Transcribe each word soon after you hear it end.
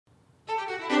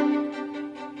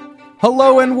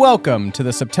Hello and welcome to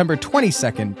the September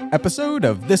 22nd episode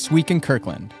of This Week in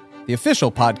Kirkland, the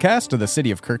official podcast of the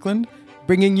city of Kirkland,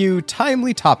 bringing you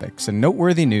timely topics and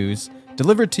noteworthy news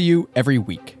delivered to you every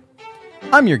week.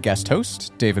 I'm your guest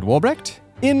host, David Wolbrecht,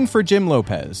 in for Jim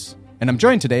Lopez, and I'm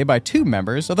joined today by two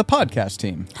members of the podcast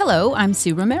team. Hello, I'm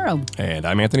Sue Romero. And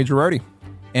I'm Anthony Girardi.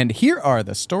 And here are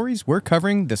the stories we're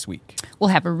covering this week.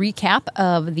 We'll have a recap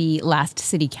of the last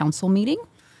city council meeting.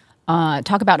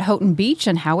 Talk about Houghton Beach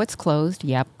and how it's closed.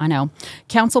 Yep, I know.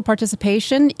 Council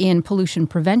participation in Pollution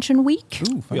Prevention Week.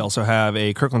 Ooh, We also have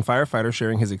a Kirkland firefighter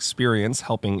sharing his experience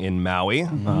helping in Maui.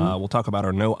 We'll talk about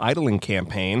our No Idling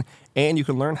campaign, and you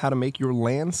can learn how to make your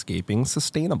landscaping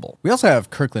sustainable. We also have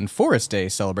Kirkland Forest Day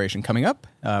celebration coming up.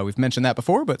 We've mentioned that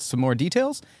before, but some more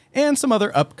details and some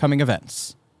other upcoming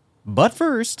events. But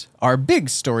first, our big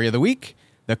story of the week.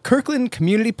 The Kirkland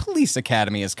Community Police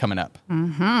Academy is coming up.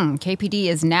 KPD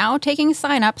is now taking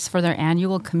sign-ups for their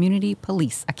annual Community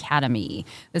Police Academy.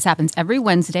 This happens every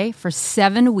Wednesday for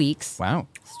 7 weeks. Wow.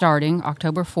 Starting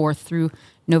October 4th through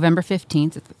November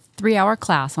 15th. It's a 3-hour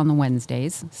class on the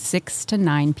Wednesdays, 6 to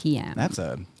 9 p.m.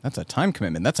 That's a time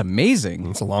commitment. That's amazing.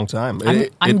 It's a long time.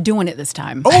 I'm doing it this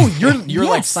time. Oh, you're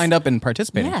like Yes. signed up and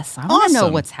participating. Yes, I want to know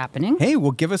Awesome. what's happening. Hey,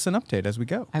 well, give us an update as we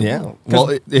go. I Yeah. will.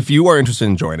 Well, if you are interested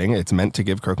in joining, it's meant to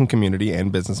give Kirkland community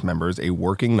and business members a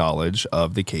working knowledge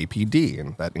of the KPD.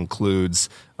 And that includes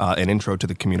an intro to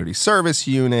the community service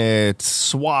unit,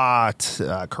 SWAT,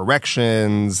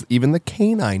 corrections, even the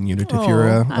canine unit if you're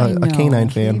I a know. canine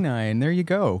fan. Canine, there you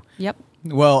go. Yep.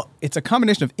 Well, it's a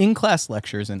combination of in-class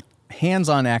lectures and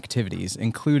hands-on activities,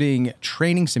 including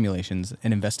training simulations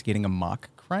and investigating a mock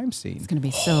crime scene. It's going to be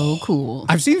so cool.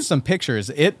 I've seen some pictures.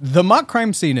 The mock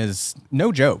crime scene is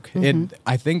no joke.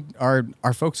 I think our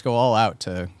folks go all out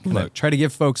to try to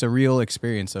give folks a real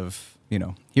experience of,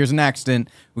 here's an accident.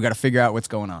 We got to figure out what's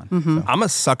going on. So. I'm a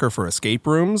sucker for escape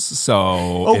rooms,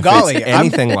 so if golly, it's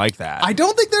anything like that. I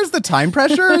don't think there's the time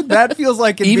pressure. That feels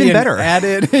like it'd Even be better.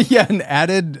 an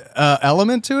added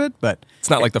element to it, but It's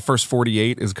not like the first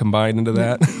 48 is combined into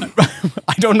that.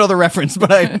 I don't know the reference,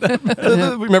 but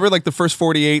Remember, like the first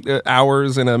 48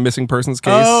 hours in a missing persons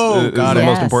case is got the it.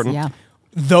 most important. Yeah.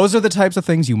 those are the types of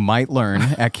things you might learn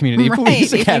at Community Right,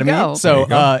 Police there you Academy. go.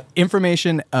 So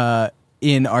information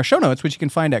in our show notes, which you can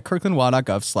find at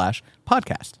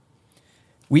kirklandwa.gov/podcast.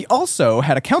 We also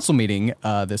had a council meeting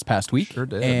this past week. Sure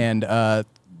did. And the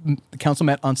council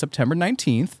met on September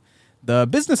 19th. The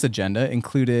business agenda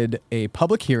included a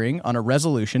public hearing on a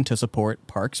resolution to support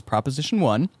Parks Proposition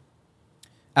 1,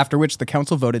 after which the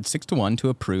council voted 6-1 to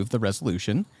approve the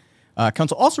resolution.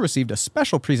 Council also received a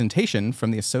special presentation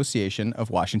from the Association of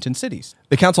Washington Cities.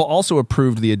 The council also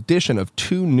approved the addition of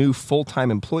 2 new full-time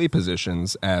employee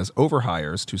positions as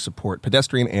overhires to support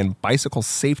pedestrian and bicycle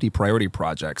safety priority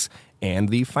projects and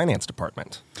the finance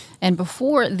department. And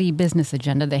before the business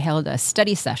agenda, they held a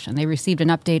study session. They received an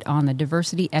update on the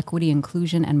Diversity, Equity,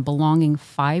 Inclusion, and Belonging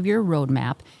 5-year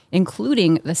roadmap,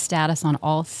 including the status on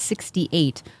all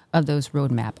 68 of those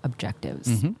roadmap objectives.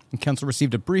 And council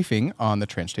received a briefing on the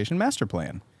Transportation Master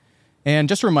Plan. And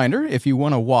just a reminder, if you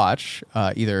want to watch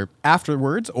either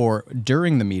afterwards or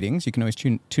during the meetings, you can always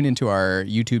tune into our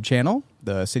YouTube channel,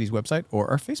 the city's website,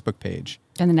 or our Facebook page.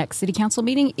 And the next city council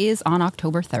meeting is on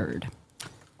October 3rd.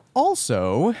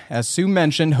 Also, as Sue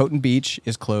mentioned, Houghton Beach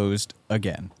is closed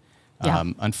again. Yeah.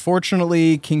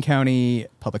 Unfortunately, King County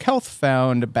Public Health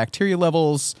found bacteria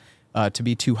levels to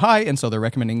be too high, and so they're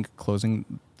recommending closing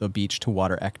the beach to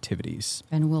water activities.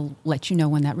 And we'll let you know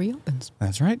when that reopens.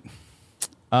 That's right.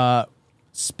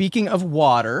 Speaking of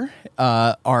water,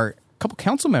 our couple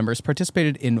council members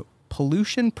participated in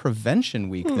Pollution Prevention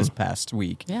Week this past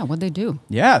week. Yeah, what'd they do?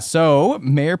 Yeah, so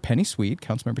Mayor Penny Sweet,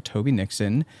 Councilmember Toby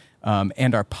Nixon,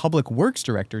 and our Public Works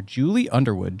Director, Julie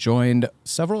Underwood, joined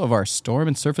several of our storm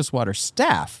and surface water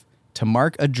staff to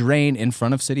mark a drain in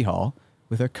front of City Hall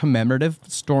with a commemorative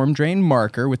storm drain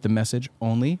marker with the message,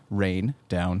 "Only rain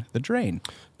down the drain."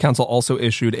 Council also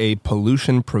issued a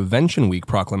Pollution Prevention Week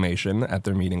proclamation at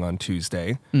their meeting on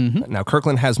Tuesday. Now,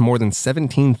 Kirkland has more than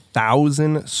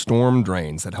 17,000 storm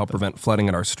drains that help prevent flooding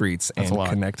in our streets That's a and lot.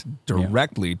 connect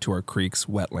directly to our creeks,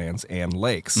 wetlands, and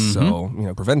lakes. So,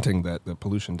 preventing the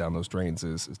pollution down those drains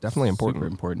is definitely important. Super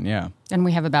important, yeah. And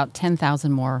we have about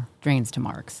 10,000 more drains to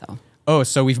mark, so Oh,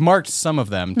 so we've marked some of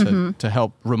them to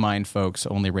help remind folks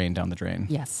only rain down the drain.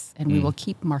 yes. And we will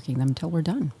keep marking them until we're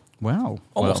done. Wow.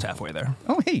 Almost Well, halfway there.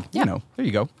 Oh, hey, Yeah. there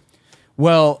you go.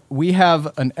 Well, we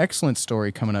have an excellent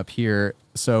story coming up here.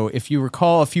 So if you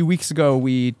recall, a few weeks ago,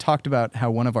 we talked about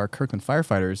how one of our Kirkland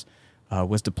firefighters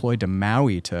was deployed to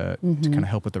Maui to kind of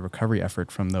help with the recovery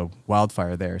effort from the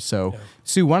wildfire there. So,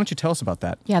 Sue, why don't you tell us about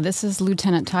that? Yeah, this is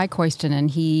Lieutenant Ty Koiston, and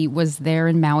he was there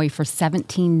in Maui for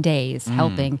 17 days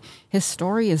helping. His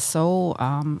story is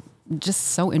just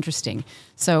so interesting.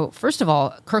 So, first of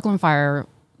all, Kirkland Fire,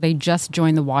 they just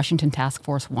joined the Washington Task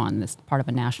Force 1, this part of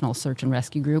a national search and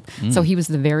rescue group. So he was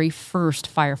the very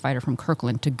first firefighter from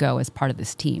Kirkland to go as part of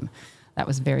this team. That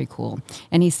was very cool.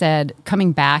 And he said,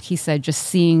 coming back, just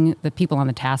seeing the people on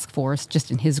the task force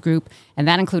just in his group, and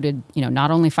that included,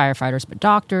 not only firefighters, but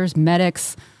doctors,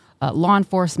 medics, law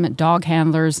enforcement, dog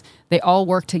handlers. They all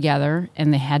worked together,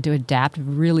 and they had to adapt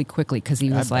really quickly because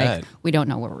he was like, we don't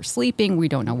know where we're sleeping. We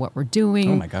don't know what we're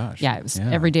doing. Oh, my gosh. Yeah,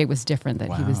 every day was different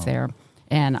that he was there.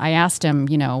 And I asked him,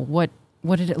 what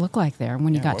did it look like there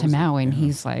when you got to Maui? And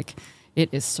he's like, it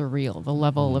is surreal. The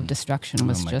level of destruction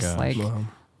was just like,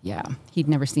 he'd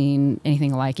never seen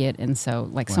anything like it. And so,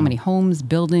 so many homes,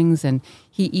 buildings, and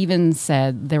he even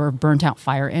said there were burnt out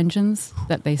fire engines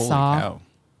that they saw,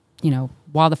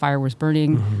 while the fire was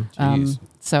burning.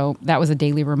 So that was a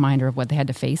daily reminder of what they had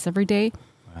to face every day.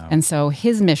 Wow. And so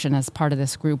his mission as part of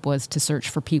this group was to search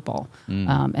for people.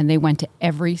 And they went to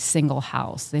every single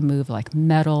house. They moved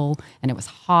metal, and it was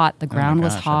hot. The ground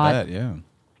was hot. I bet, yeah.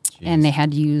 And they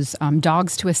had to use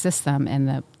dogs to assist them. And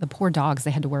the poor dogs,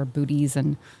 they had to wear booties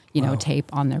and, tape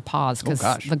on their paws because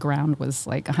the ground was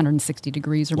 160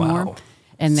 degrees or more.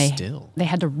 And they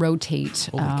had to rotate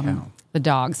the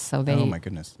dogs. So oh my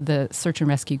goodness. The search and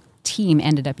rescue team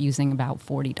ended up using about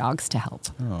 40 dogs to help.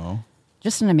 Oh.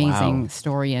 Just an amazing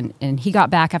story. And he got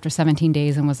back after 17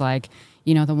 days and was like,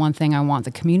 the one thing I want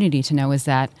the community to know is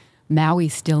that Maui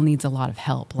still needs a lot of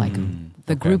help.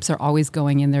 The groups are always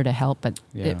going in there to help, but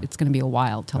it's going to be a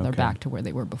while till they're back to where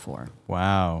they were before.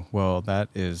 Wow. Well, that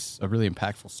is a really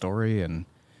impactful story. And,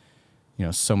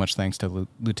 so much thanks to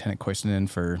Lieutenant Koistinen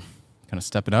for kind of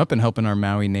stepping up and helping our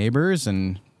Maui neighbors.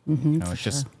 And,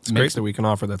 it's great that we can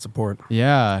offer that support.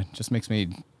 Yeah. It just makes me,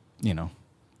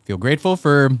 feel grateful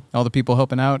for all the people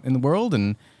helping out in the world.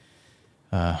 And,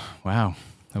 wow.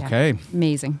 Okay. Yeah,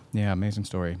 amazing. Yeah, amazing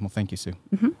story. Well, thank you, Sue.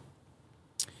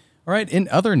 All right. In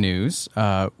other news,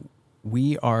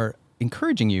 we are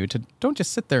encouraging you to don't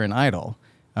just sit there and idle.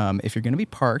 If you're going to be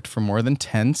parked for more than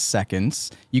 10 seconds,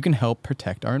 you can help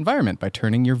protect our environment by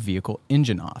turning your vehicle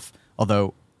engine off.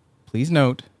 Although, please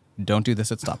note, don't do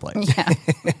this at stoplights.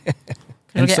 Yeah.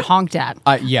 You'll get honked at.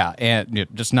 And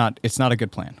it's not a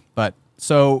good plan. But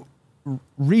so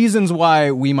reasons why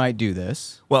we might do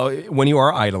this. Well, when you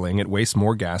are idling, it wastes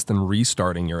more gas than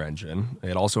restarting your engine.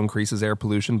 It also increases air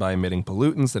pollution by emitting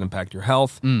pollutants that impact your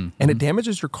health. And it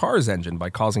damages your car's engine by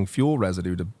causing fuel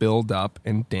residue to build up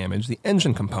and damage the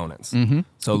engine components.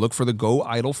 So look for the Go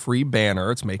Idle Free banner.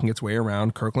 It's making its way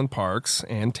around Kirkland parks,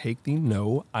 and take the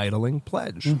No Idling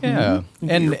Pledge. Yeah.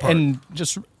 And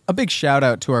just a big shout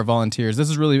out to our volunteers. This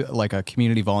is really like a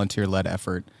community volunteer-led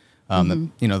effort that,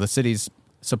 the city's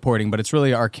supporting, but it's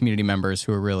really our community members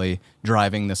who are really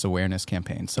driving this awareness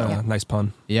campaign. So nice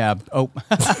pun. Yeah. Oh,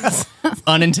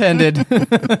 unintended.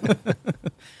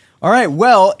 All right.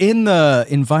 Well, in the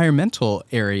environmental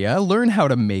area, learn how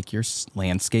to make your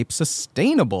landscape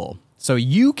sustainable. So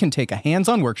you can take a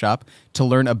hands-on workshop to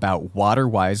learn about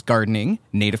water-wise gardening,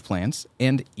 native plants,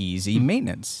 and easy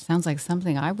maintenance. Sounds like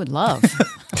something I would love.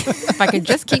 If I could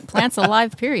just keep plants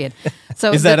alive, period.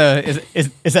 So is that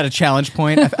a challenge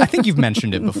point? I think you've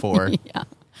mentioned it before. Yeah.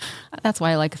 That's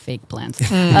why I like fake plants.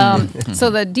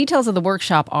 So the details of the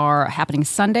workshop are happening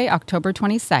Sunday, October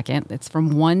 22nd. It's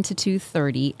from 1 to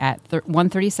 2:30 at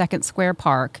 132nd Square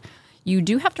Park. You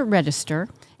do have to register.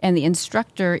 And the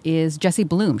instructor is Jessie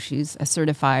Bloom. She's a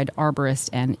certified arborist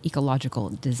and ecological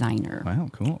designer. Wow,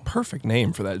 cool. Perfect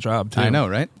name for that job, too. I know,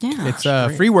 right? Yeah. It's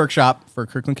a free workshop for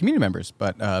Kirkland community members,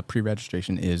 but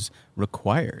pre-registration is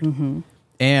required.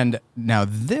 And now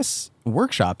this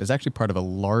workshop is actually part of a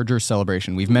larger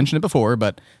celebration. We've mentioned it before,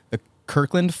 but the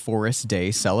Kirkland Forest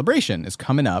Day celebration is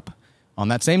coming up on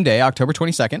that same day, October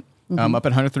 22nd, up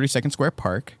at 132nd Square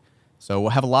Park. So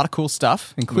we'll have a lot of cool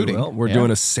stuff, including... We're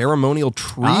doing a ceremonial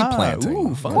tree planting.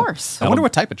 Ooh, of course. I wonder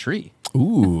what type of tree.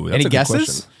 Ooh, that's Any a good guesses?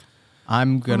 question.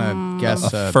 I'm going to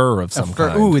guess... A fir of some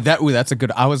kind. Ooh, that's a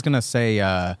good... I was going to say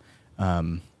a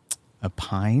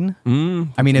pine.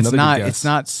 I mean, it's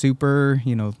not super,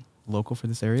 local for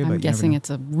this area. I'm but guessing it's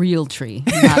a real tree,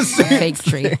 not a fake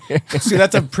tree. See,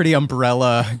 that's a pretty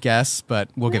umbrella guess, but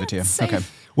we'll give it to you. Safe. Okay.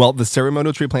 Well, the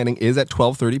ceremonial tree planting is at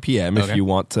 12:30 p.m. if you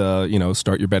want to,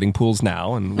 start your bedding pools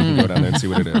now, and we can go down there and see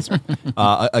what it is.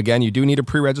 Again, you do need to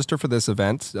pre-register for this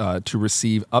event to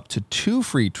receive up to 2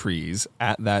 free trees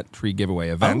at that tree giveaway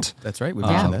event. That's right. We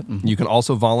mentioned that. You can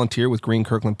also volunteer with Green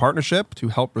Kirkland Partnership to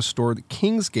help restore the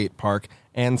Kingsgate Park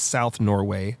and South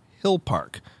Norway Hill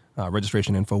Park.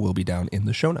 Registration info will be down in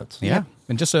the show notes. Yeah.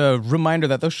 And just a reminder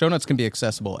that those show notes can be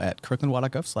accessible at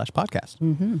kirklandwa.gov/podcast.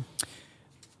 Mm-hmm.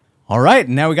 All right.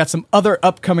 Now we got some other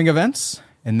upcoming events.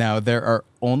 And now there are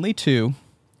only 2.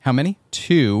 How many?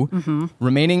 2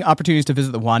 remaining opportunities to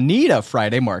visit the Juanita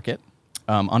Friday Market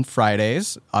on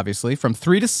Fridays, obviously, from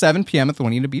 3 to 7 p.m. at the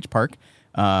Juanita Beach Park.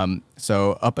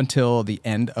 So up until the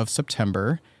end of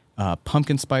September.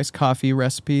 Pumpkin spice coffee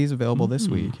recipes available this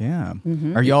week. Yeah.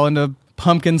 Are y'all into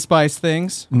pumpkin spice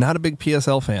things? Not a big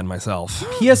PSL fan myself.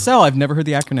 PSL, I've never heard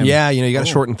the acronym. Yeah, you got to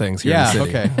shorten things here in the city.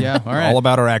 Okay. Yeah, all right. All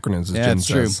about our acronyms, as Jen it's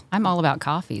says. true. I'm all about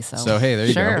coffee, so So, hey, there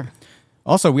you sure. go.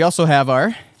 Also, we also have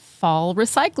our fall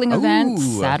recycling event,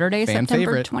 Saturday, fan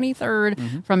September favorite.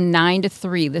 23rd from 9 to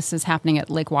 3. This is happening at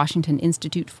Lake Washington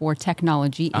Institute for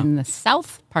Technology in the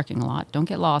South parking lot. Don't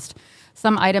get lost.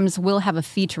 Some items will have a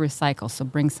fee to recycle, so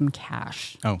bring some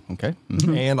cash. Oh, okay.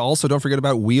 And also, don't forget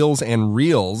about Wheels and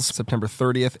Reels, September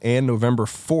 30th and November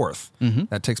 4th.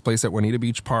 That takes place at Juanita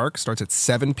Beach Park. Starts at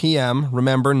 7 p.m.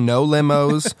 Remember, no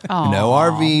limos, no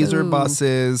RVs or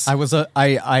buses.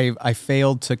 I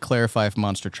failed to clarify if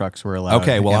monster trucks were allowed.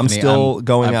 Okay, well, Anthony, I'm still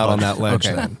going out on that ledge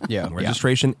Okay. then. Yeah.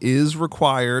 Registration is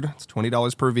required. It's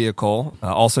 $20 per vehicle.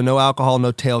 Also, no alcohol,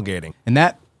 no tailgating. And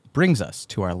that brings us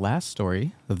to our last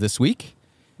story of this week.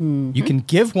 You can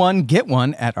give one, get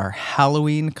one at our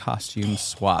Halloween costume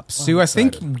swap. Sue, I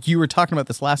think you were talking about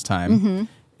this last time.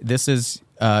 This is,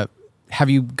 have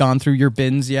you gone through your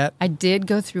bins yet? I did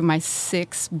go through my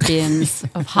 6 bins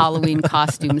of Halloween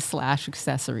costumes /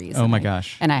 accessories. Oh my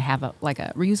gosh. And I have a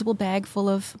reusable bag full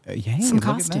of Yay, some look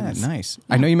at costumes. that. Nice.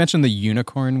 I know you mentioned the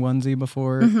unicorn onesie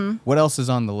before. What else is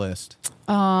on the list?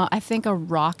 I think a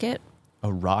rocket.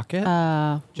 A rocket?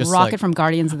 Rocket like- from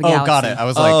Guardians of the Galaxy. Oh, got it. I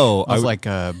was like,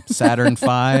 Saturn V,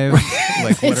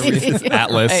 like whatever it is.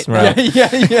 Atlas, Right. right? Yeah.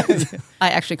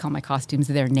 I actually call my costumes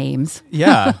their names.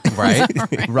 Yeah, right.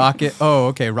 Rocket. Oh,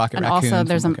 okay. Rocket And raccoon. also,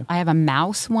 there's okay. I have a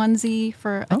mouse onesie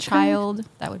for a child.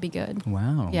 That would be good.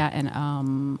 Wow. Yeah,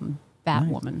 and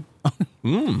Batwoman.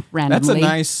 That's Randomly. a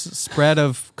nice spread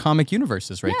of comic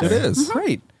universes right there. It is.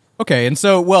 Great. Okay, and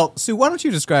so, Sue, why don't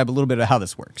you describe a little bit of how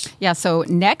this works? Yeah, so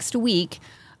next week,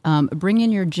 bring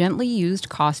in your gently used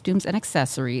costumes and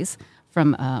accessories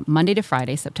from Monday to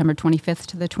Friday, September 25th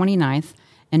to the 29th,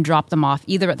 and drop them off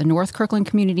either at the North Kirkland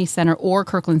Community Center or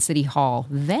Kirkland City Hall.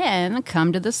 Then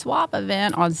come to the swap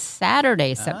event on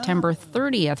Saturday, September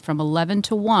 30th from 11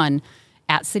 to 1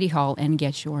 at City Hall and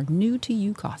get your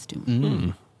new-to-you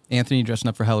costume. Anthony, you dressing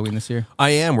up for Halloween this year? I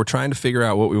am. We're trying to figure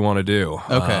out what we want to do.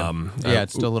 Okay.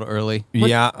 It's still a little early.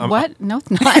 What? No, it's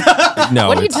not. No,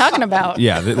 What are you it's- talking about?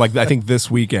 Yeah, I think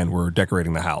this weekend we're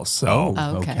decorating the house. So.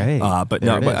 Okay. But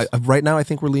There no, it is. but right now I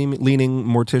think we're leaning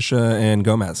Morticia and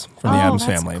Gomez from the Addams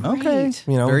that's family. great. Okay.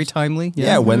 Very timely.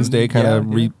 Yeah, Wednesday kind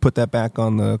of Yeah. put that back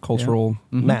on the cultural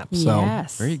map. So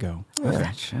Yes. There you go.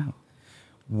 Okay.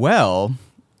 Well,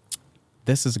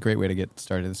 this is a great way to get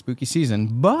started in the spooky season,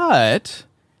 but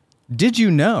did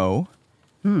you know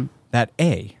that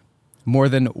A, more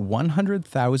than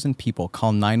 100,000 people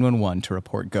call 911 to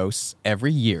report ghosts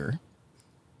every year?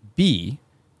 B,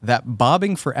 that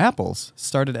bobbing for apples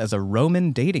started as a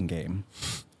Roman dating game?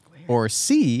 Or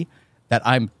C, that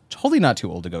I'm totally not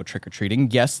too old to go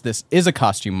trick-or-treating. Yes, this is a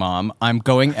costume, Mom. I'm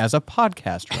going as a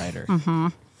podcast writer.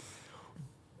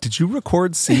 did you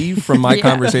record C from my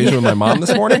conversation with my mom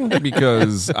this morning?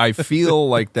 Because I feel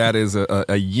like that is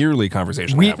a yearly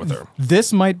conversation I have with her.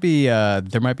 This might be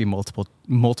there might be multiple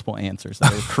answers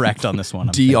that are correct on this one.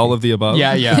 I'm D, thinking. all of the above.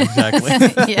 Yeah,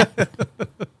 exactly. Yeah.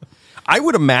 I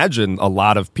would imagine a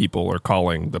lot of people are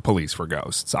calling the police for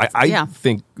ghosts. I Yeah.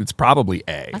 think it's probably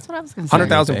A. That's what I was going to say.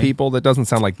 100,000 Okay. people, that doesn't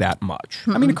sound like that much.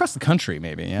 I mean, across the country,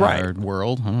 maybe, yeah, Right. or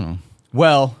world. I don't know.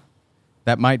 Well,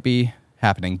 that might be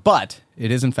happening, but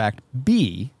it is in fact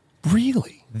B.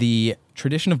 Really? The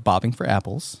tradition of bobbing for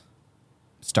apples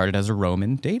started as a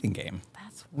Roman dating game.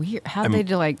 That's weird. How did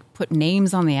they put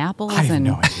names on the apples? I have and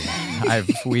no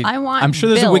idea. I want I'm sure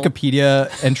there's Bill. a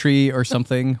Wikipedia entry or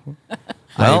something.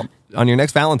 Well, on your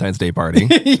next Valentine's Day party,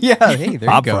 Yeah, hey, there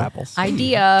Bob you go. for apples.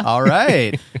 idea. All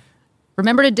right.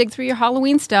 Remember to dig through your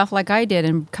Halloween stuff like I did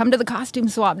and come to the costume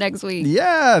swap next week.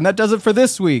 Yeah, and that does it for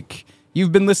this week.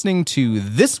 You've been listening to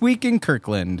This Week in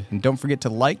Kirkland. And don't forget to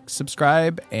like,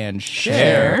 subscribe, and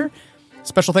share.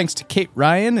 Special thanks to Kate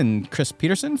Ryan and Chris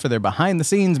Peterson for their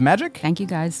behind-the-scenes magic. Thank you,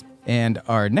 guys. And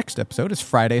our next episode is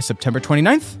Friday, September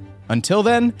 29th. Until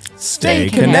then, Stay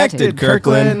connected,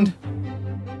 Kirkland.